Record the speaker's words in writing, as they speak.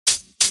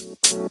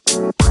Welcome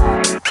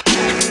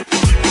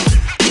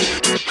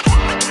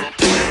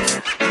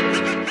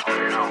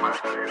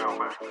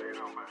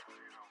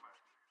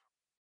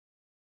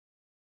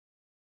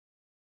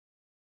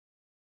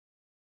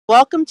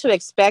to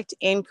Expect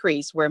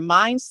Increase, where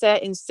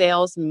mindset and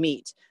sales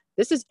meet.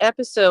 This is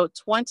episode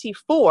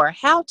 24,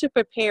 How to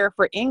Prepare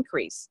for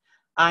Increase.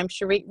 I'm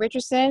Sharique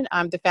Richardson.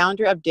 I'm the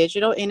founder of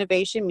Digital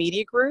Innovation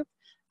Media Group.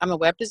 I'm a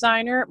web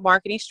designer,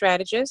 marketing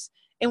strategist,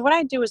 and what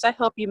I do is I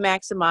help you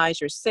maximize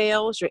your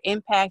sales, your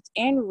impact,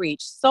 and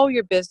reach so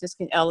your business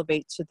can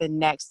elevate to the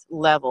next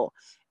level.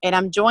 And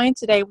I'm joined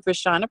today with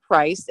Rashana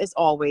Price, as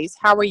always.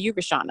 How are you,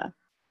 Rashana?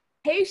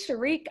 Hey,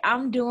 Sharique,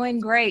 I'm doing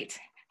great.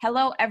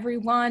 Hello,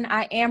 everyone.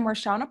 I am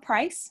Rashana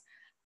Price,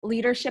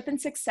 leadership and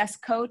success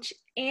coach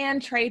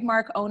and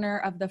trademark owner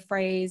of the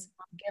phrase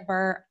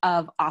giver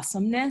of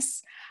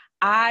awesomeness.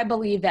 I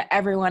believe that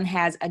everyone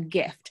has a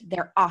gift,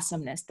 their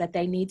awesomeness, that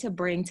they need to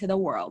bring to the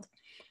world.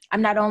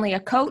 I'm not only a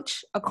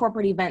coach, a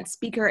corporate event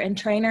speaker and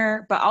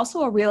trainer, but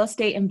also a real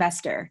estate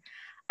investor.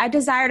 I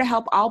desire to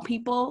help all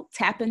people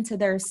tap into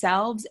their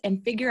selves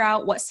and figure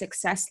out what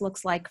success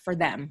looks like for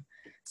them.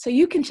 So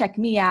you can check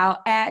me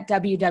out at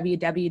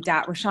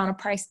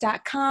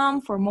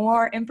www.rashanaprice.com for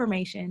more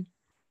information.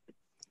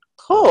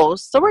 Cool.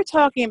 So we're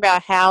talking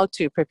about how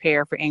to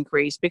prepare for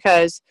increase,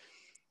 because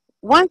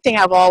one thing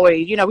I've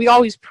always, we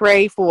always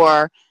pray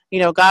for,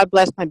 God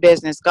bless my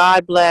business,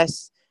 God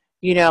bless,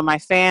 my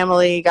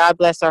family, God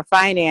bless our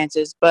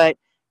finances. But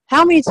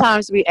how many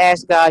times do we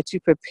ask God to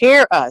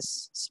prepare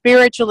us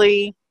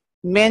spiritually,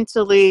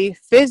 mentally,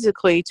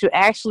 physically to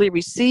actually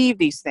receive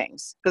these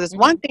things? Because it's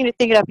one thing to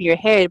think it up in your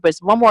head, but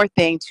it's one more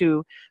thing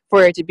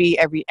for it to be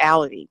a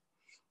reality.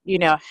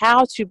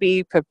 How to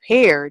be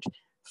prepared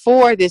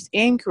for this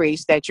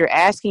increase that you're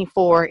asking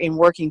for and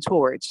working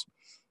towards.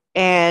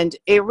 And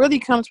it really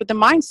comes with the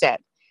mindset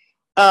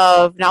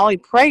of not only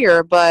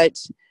prayer, but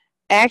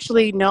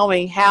actually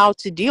knowing how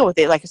to deal with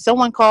it. Like if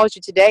someone calls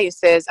you today and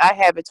says, I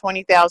have a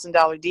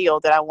 $20,000 deal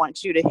that I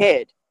want you to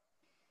hit.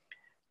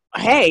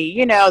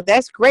 Hey,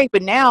 that's great.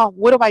 But now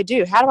what do I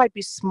do? How do I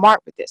be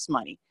smart with this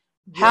money?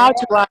 How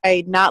do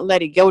I not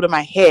let it go to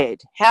my head?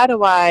 How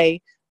do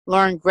I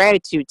learn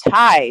gratitude,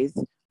 tithe,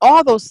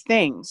 all those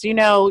things? We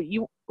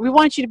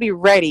want you to be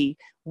ready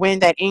when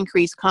that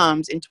increase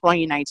comes in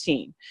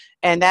 2019.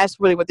 And that's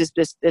really what this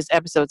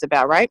episode's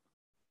about, right?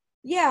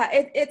 Yeah,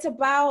 it's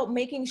about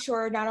making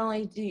sure not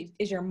only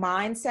is your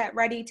mindset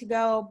ready to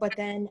go, but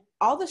then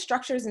all the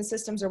structures and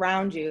systems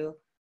around you,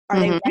 are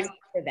they ready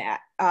for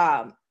that?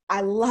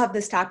 I love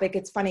this topic.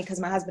 It's funny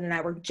because my husband and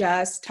I were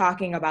just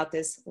talking about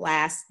this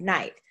last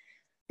night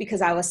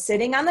because I was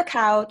sitting on the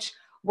couch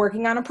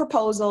working on a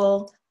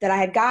proposal that I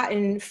had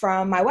gotten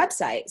from my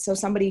website. So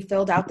somebody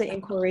filled out the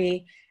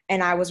inquiry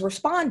and I was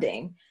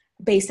responding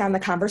based on the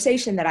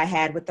conversation that I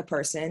had with the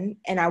person.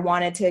 And I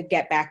wanted to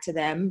get back to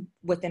them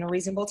within a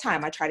reasonable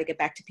time. I try to get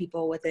back to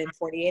people within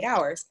 48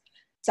 hours.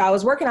 So I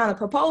was working on the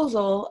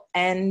proposal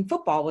and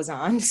football was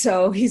on.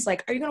 So he's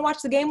like, are you going to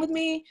watch the game with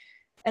me?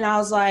 And I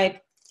was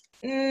like,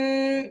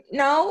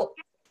 no,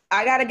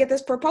 I got to get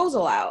this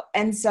proposal out.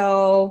 And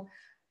so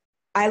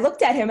I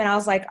looked at him and I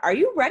was like, are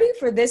you ready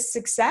for this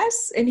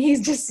success? And he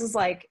just was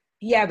like,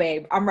 yeah,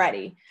 babe, I'm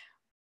ready.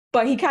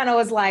 But he kind of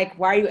was like,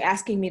 why are you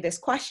asking me this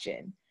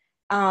question?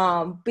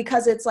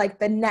 Because it's like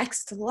the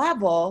next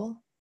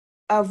level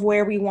of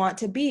where we want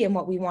to be and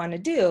what we want to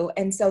do.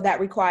 And so that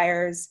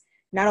requires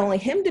not only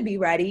him to be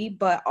ready,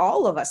 but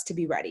all of us to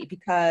be ready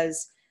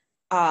because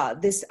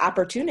this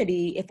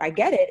opportunity, if I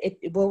get it,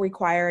 it will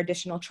require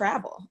additional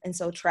travel. And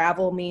so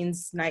travel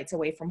means nights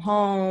away from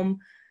home,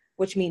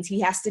 which means he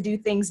has to do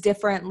things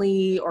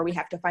differently or we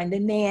have to find a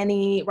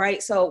nanny,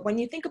 right? So when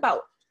you think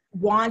about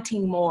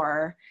wanting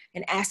more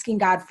and asking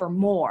God for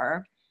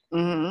more,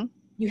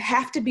 you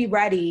have to be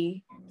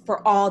ready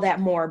for all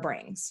that more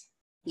brings.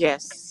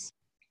 Yes.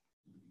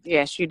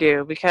 Yes, you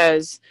do.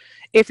 Because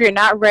if you're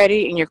not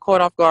ready and you're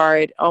caught off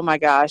guard, oh my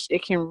gosh,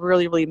 it can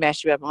really, really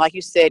mess you up. And like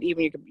you said,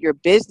 even your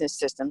business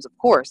systems, of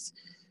course,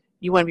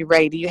 you want to be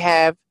ready. Do you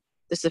have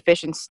the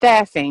sufficient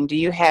staffing? Do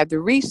you have the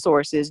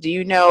resources? Do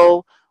you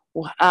know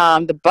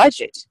the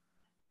budget?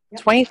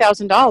 Yep.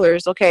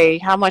 $20,000. Okay,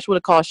 how much would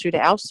it cost you to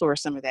outsource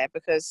some of that?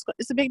 Because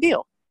it's a big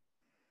deal.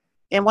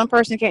 And one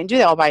person can't do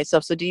that all by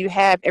itself. So do you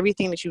have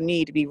everything that you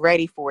need to be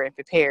ready for it and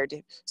prepared?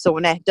 So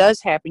when that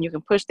does happen, you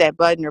can push that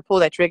button or pull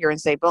that trigger and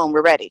say, boom,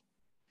 we're ready.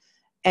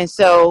 And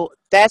so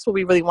that's what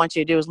we really want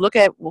you to do is look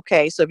at,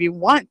 okay, so if you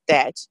want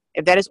that,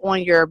 if that is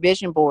on your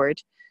vision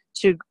board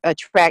to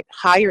attract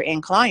higher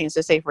end clients,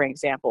 let's say, for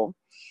example,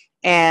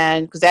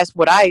 and because that's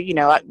what I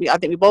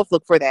think we both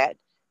look for that.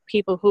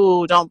 People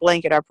who don't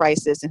blanket our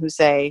prices and who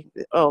say,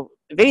 oh,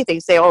 if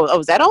anything, say, oh,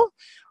 is that all?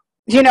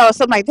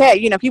 Something like that.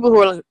 People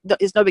who are,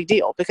 it's no big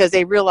deal because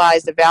they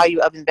realize the value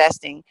of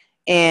investing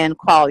in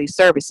quality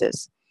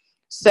services.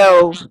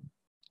 So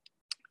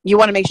you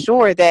want to make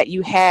sure that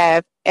you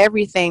have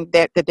everything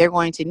that they're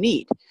going to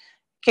need.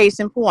 Case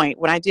in point,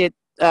 when I did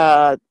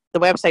the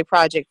website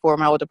project for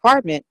my old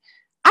department,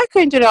 I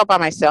couldn't do it all by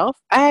myself.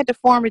 I had to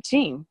form a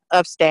team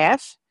of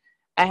staff.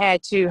 I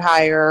had to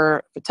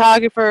hire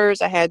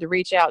photographers. I had to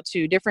reach out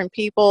to different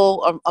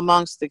people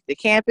amongst the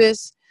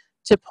campus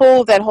to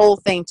pull that whole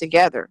thing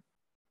together.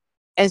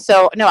 And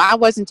so, no, I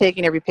wasn't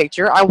taking every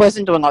picture. I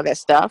wasn't doing all that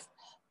stuff,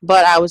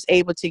 but I was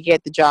able to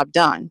get the job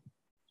done.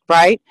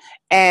 Right.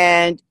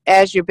 And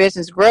as your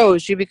business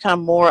grows, you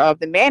become more of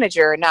the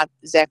manager, not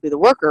exactly the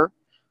worker.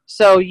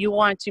 So you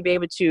want to be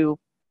able to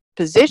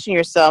position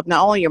yourself,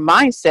 not only your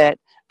mindset,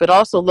 but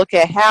also look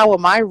at how will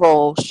my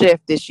role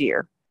shift this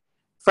year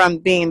from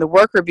being the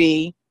worker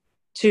bee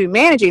to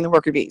managing the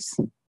worker bees.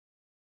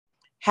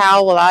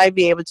 How will I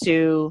be able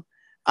to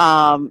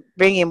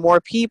bring in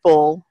more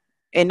people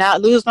and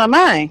not lose my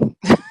mind?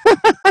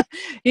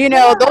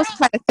 Yeah, Those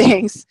kind of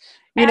things,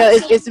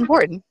 it's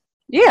important.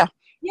 Yeah.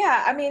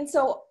 Yeah, I mean,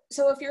 so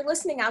if you're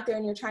listening out there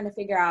and you're trying to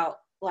figure out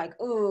like,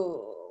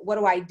 oh, what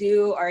do I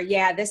do? Or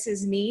yeah, this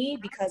is me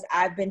because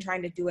I've been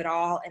trying to do it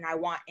all and I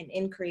want an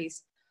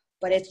increase,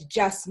 but it's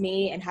just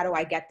me. And how do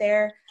I get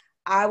there?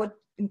 I would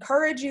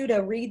encourage you to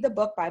read the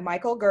book by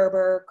Michael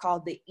Gerber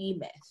called The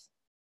E-Myth.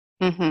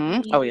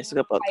 Mm-hmm. Oh, yes, a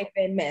good book.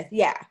 Myth.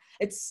 Yeah,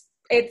 it's.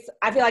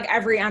 I feel like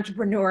every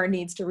entrepreneur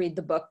needs to read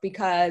the book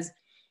because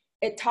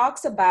it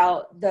talks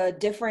about the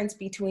difference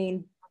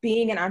between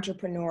being an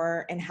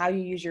entrepreneur and how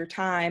you use your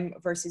time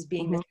versus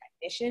being the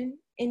technician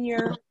in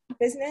your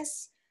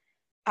business.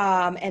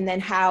 And then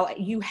how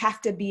you have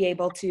to be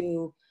able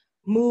to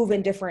move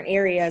in different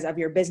areas of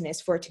your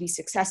business for it to be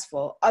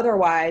successful.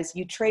 Otherwise,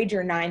 you trade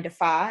your 9 to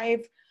 5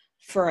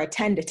 for a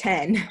 10 to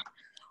 10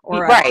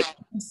 or a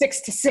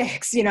 6 to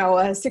 6,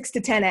 a 6 to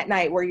 10 at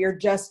night where you're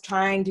just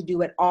trying to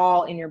do it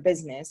all in your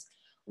business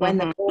when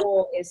the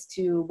goal is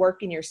to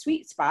work in your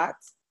sweet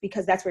spots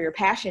because that's where your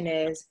passion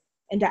is,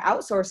 and to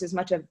outsource as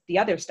much of the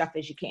other stuff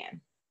as you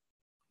can.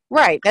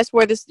 Right. That's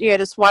where the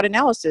SWOT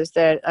analysis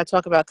that I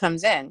talk about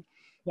comes in.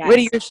 Yes. What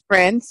are your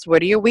strengths?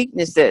 What are your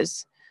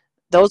weaknesses?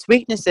 Those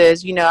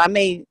weaknesses, I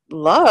may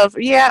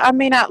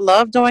not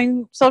love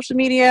doing social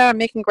media or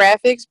making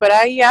graphics, but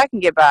I can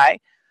get by.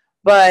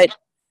 But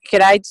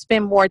could I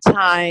spend more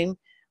time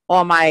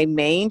on my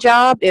main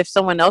job if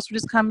someone else would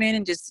just come in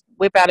and just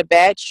whip out a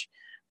batch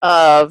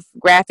of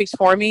graphics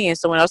for me, and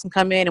someone else can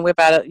come in and whip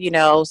out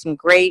some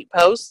great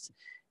posts?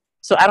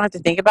 So I don't have to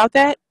think about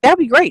that. That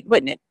would be great,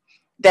 wouldn't it?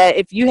 That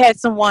if you had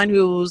someone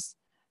who's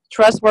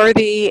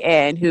trustworthy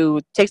and who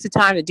takes the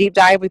time to deep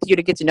dive with you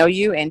to get to know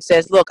you and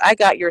says, look, I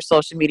got your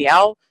social media.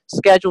 I'll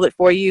schedule it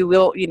for you.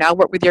 I'll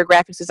work with your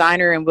graphics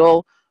designer and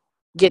we'll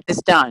get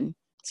this done.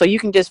 So you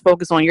can just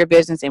focus on your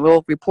business and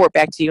we'll report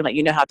back to you and let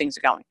you know how things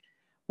are going.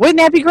 Wouldn't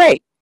that be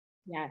great?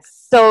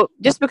 Yes. So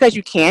just because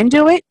you can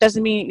do it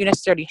doesn't mean you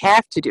necessarily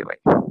have to do it.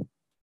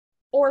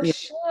 Or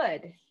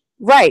should.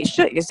 Right.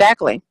 Should.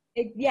 Exactly.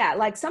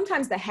 Like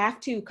sometimes the have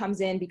to comes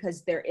in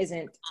because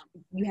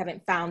you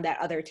haven't found that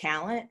other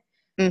talent.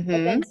 But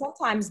then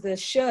sometimes the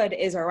should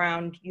is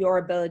around your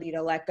ability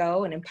to let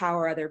go and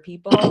empower other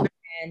people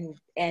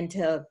and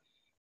to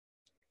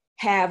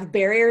have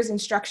barriers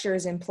and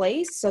structures in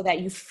place so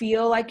that you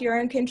feel like you're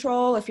in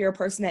control if you're a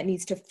person that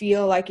needs to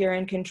feel like you're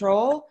in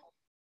control,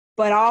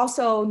 but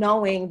also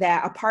knowing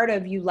that a part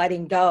of you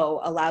letting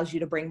go allows you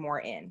to bring more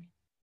in.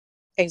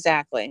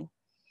 Exactly.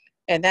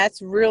 And that's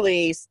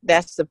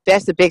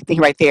the big thing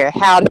right there.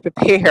 How to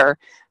prepare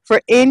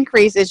for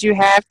increases, you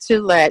have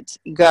to let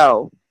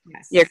go.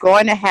 Yes. You're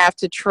going to have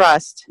to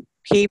trust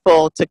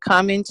people to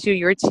come into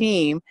your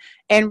team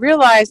and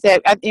realize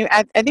that I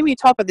think we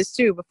talked about this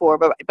too before,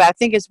 but I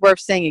think it's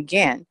worth saying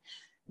again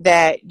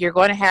that you're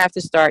going to have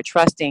to start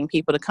trusting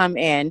people to come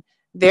in.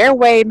 Their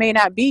way may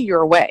not be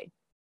your way,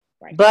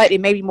 right, but it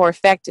may be more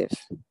effective.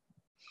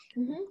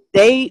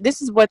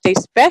 This is what they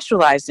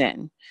specialize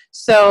in.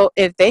 So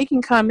if they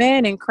can come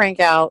in and crank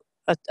out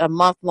a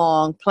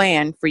month-long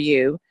plan for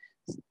you,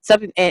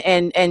 something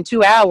in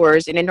 2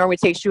 hours, and it normally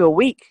takes you a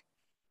week,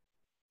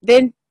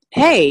 then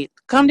hey,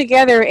 come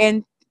together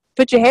and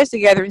put your heads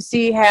together and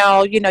see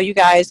how you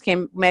guys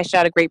can mesh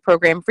out a great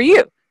program for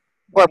you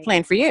or a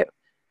plan for you.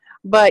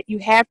 But you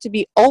have to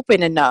be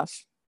open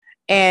enough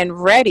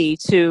and ready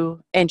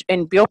to and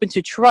be open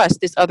to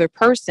trust this other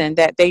person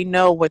that they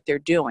know what they're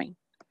doing.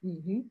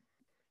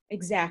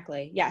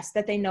 Exactly. Yes,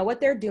 that they know what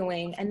they're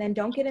doing, and then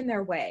don't get in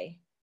their way.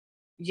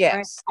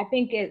 Yes. Right? I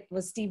think it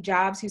was Steve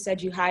Jobs who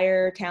said you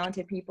hire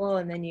talented people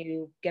and then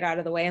you get out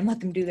of the way and let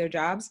them do their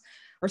jobs,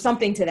 or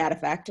something to that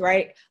effect,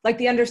 right? Like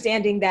the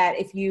understanding that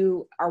if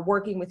you are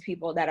working with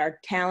people that are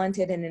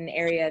talented in an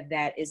area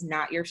that is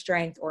not your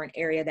strength or an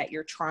area that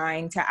you're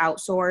trying to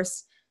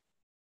outsource,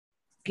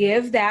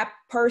 give that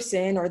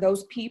person or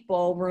those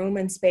people room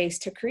and space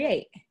to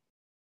create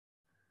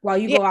while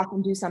you go off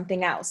and do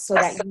something else, so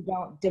that you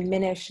don't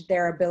diminish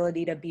their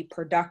ability to be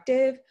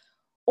productive,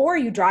 or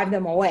you drive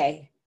them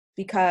away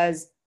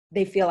because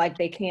they feel like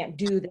they can't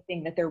do the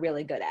thing that they're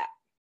really good at.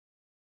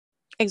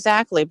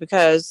 Exactly,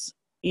 because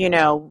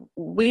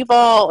we've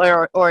all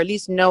or at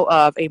least know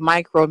of a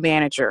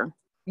micromanager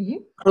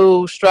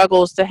who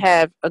struggles to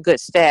have a good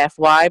staff.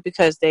 Why?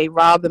 Because they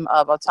rob them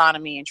of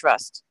autonomy and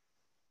trust.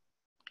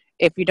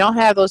 If you don't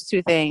have those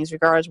two things,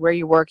 regardless where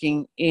you're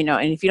working,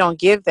 and if you don't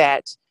give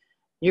that,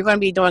 you're going to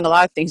be doing a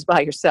lot of things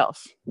by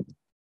yourself.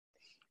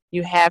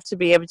 You have to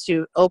be able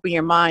to open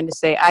your mind to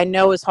say, I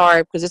know it's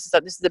hard because this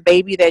is a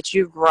baby that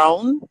you've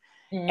grown,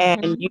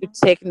 and you've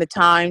taken the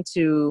time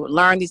to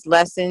learn these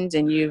lessons,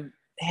 and you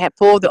have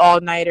pulled the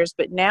all-nighters,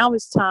 but now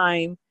it's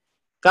time.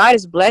 God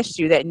has blessed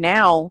you that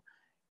now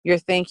your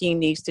thinking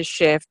needs to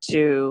shift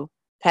to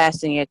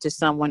passing it to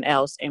someone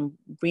else and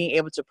being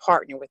able to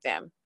partner with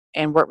them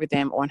and work with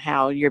them on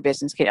how your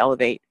business can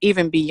elevate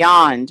even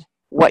beyond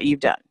what you've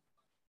done.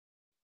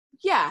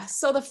 Yeah.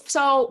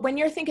 So when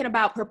you're thinking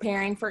about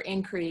preparing for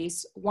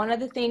increase, one of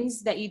the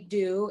things that you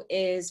do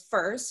is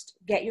first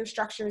get your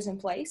structures in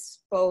place,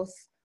 both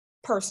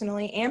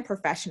personally and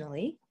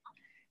professionally.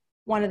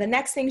 One of the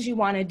next things you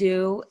want to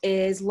do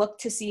is look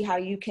to see how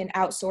you can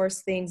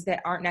outsource things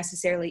that aren't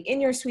necessarily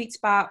in your sweet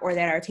spot or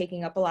that are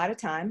taking up a lot of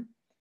time.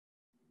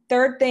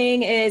 Third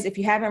thing is, if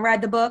you haven't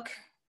read the book,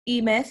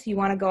 E-Myth, you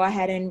want to go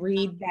ahead and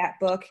read that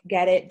book,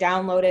 get it,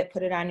 download it,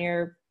 put it on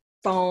your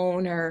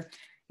phone or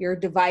your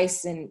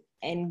device,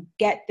 and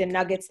get the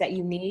nuggets that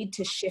you need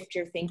to shift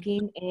your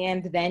thinking,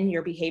 and then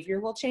your behavior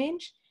will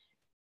change.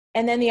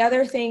 And then the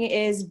other thing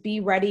is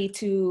be ready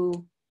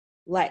to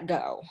let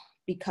go,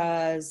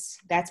 because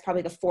that's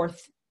probably the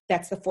fourth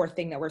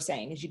thing that we're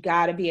saying is you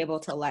got to be able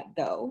to let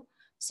go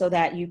so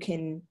that you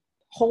can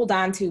hold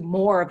on to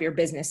more of your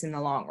business in the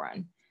long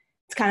run.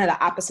 It's kind of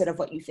the opposite of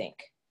what you think.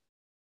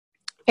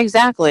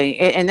 Exactly.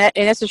 And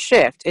that's a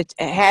shift.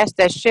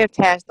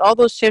 All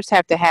those shifts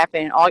have to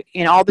happen.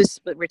 All this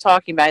what we're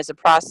talking about is a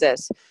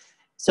process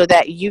so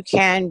that you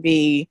can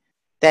be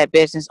that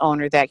business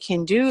owner that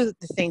can do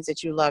the things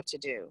that you love to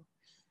do.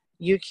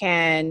 You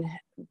can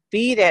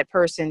be that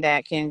person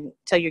that can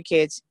tell your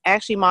kids,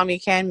 actually, mommy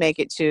can make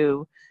it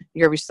to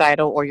your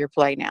recital or your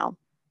play now.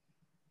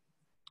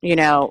 You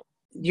know,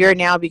 you're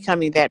now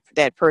becoming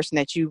that person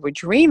that you were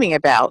dreaming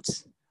about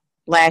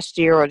last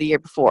year or the year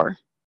before.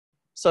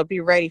 So be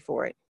ready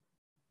for it.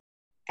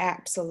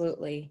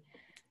 Absolutely.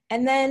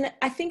 And then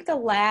I think the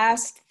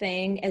last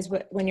thing is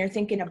when you're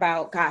thinking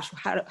about, gosh,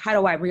 how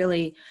do I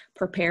really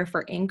prepare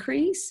for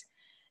increase,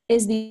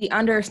 is the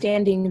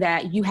understanding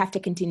that you have to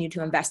continue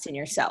to invest in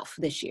yourself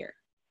this year.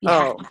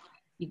 You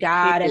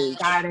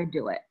gotta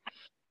do it.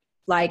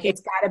 Like,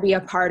 it's got to be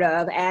a part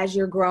of, as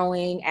you're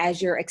growing, as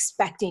you're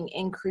expecting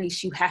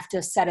increase, you have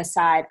to set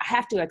aside, I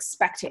have to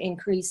expect to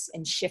increase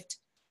and shift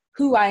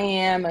who I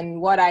am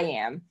and what I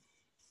am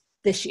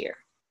this year.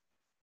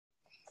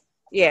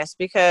 Yes,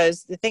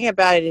 because the thing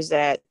about it is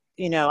that,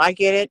 I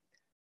get it.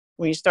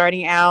 When you're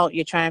starting out,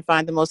 you're trying to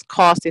find the most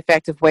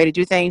cost-effective way to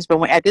do things.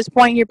 But at this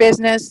point in your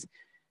business,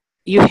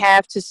 you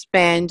have to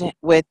spend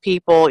with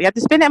people. You have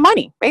to spend that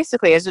money,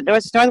 basically. There's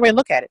no other way to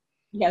look at it.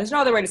 Yeah, there's no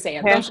other way to say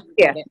it.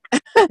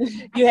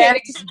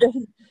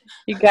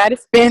 You got to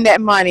spend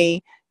that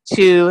money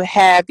to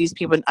have these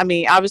people. I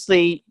mean,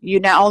 obviously, you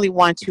not only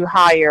want to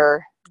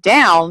hire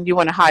down, you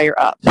want to hire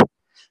up.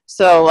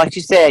 So, like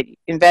you said,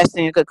 invest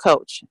in a good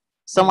coach,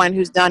 someone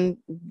who's done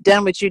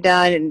what you've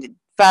done in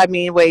 5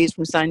 million ways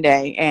from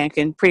Sunday and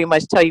can pretty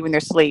much tell you in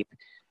their sleep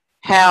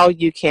how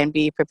you can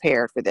be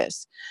prepared for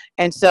this.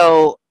 And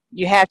so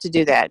you have to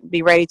do that.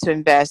 Be ready to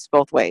invest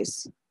both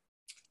ways.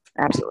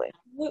 Absolutely.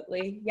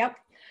 Absolutely. Yep.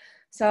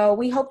 So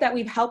we hope that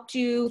we've helped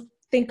you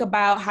think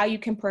about how you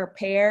can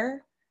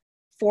prepare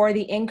for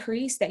the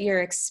increase that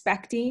you're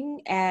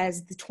expecting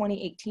as the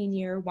 2018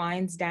 year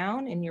winds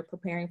down and you're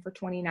preparing for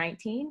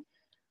 2019.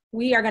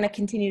 We are going to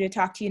continue to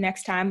talk to you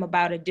next time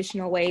about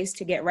additional ways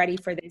to get ready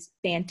for this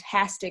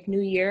fantastic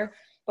new year.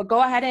 But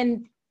go ahead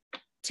and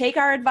take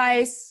our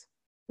advice.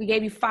 We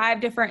gave you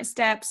 5 different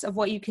steps of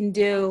what you can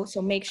do.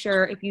 So make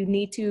sure, if you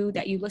need to,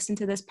 that you listen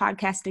to this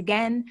podcast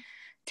again,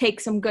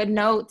 take some good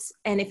notes.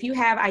 And if you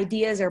have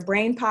ideas or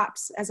brain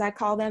pops, as I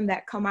call them,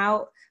 that come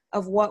out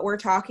of what we're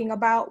talking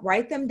about,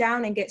 write them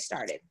down and get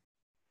started.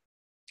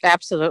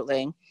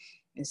 Absolutely.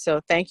 And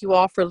so thank you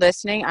all for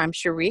listening. I'm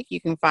Sharique.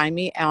 You can find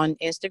me on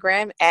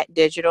Instagram at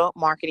Digital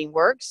Marketing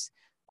Works.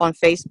 On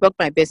Facebook,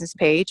 my business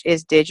page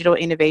is Digital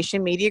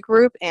Innovation Media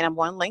Group, and I'm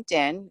on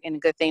LinkedIn. And a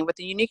good thing with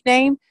the unique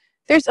name,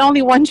 there's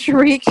only one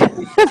Sharique.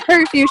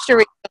 Very few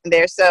Shariques on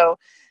there. So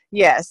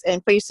yes,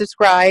 and please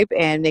subscribe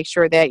and make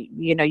sure that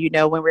you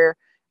know when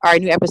our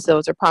new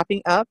episodes are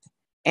popping up,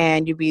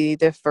 and you'll be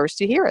the first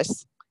to hear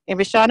us. And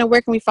Rashana,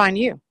 where can we find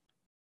you?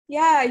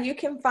 Yeah, you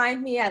can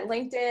find me at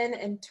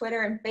LinkedIn and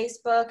Twitter and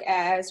Facebook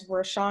as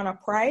Rashana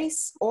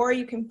Price, or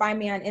you can find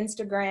me on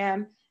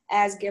Instagram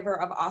as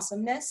Giver of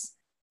Awesomeness.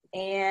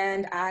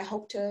 And I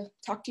hope to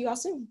talk to you all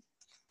soon.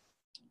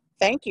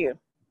 Thank you.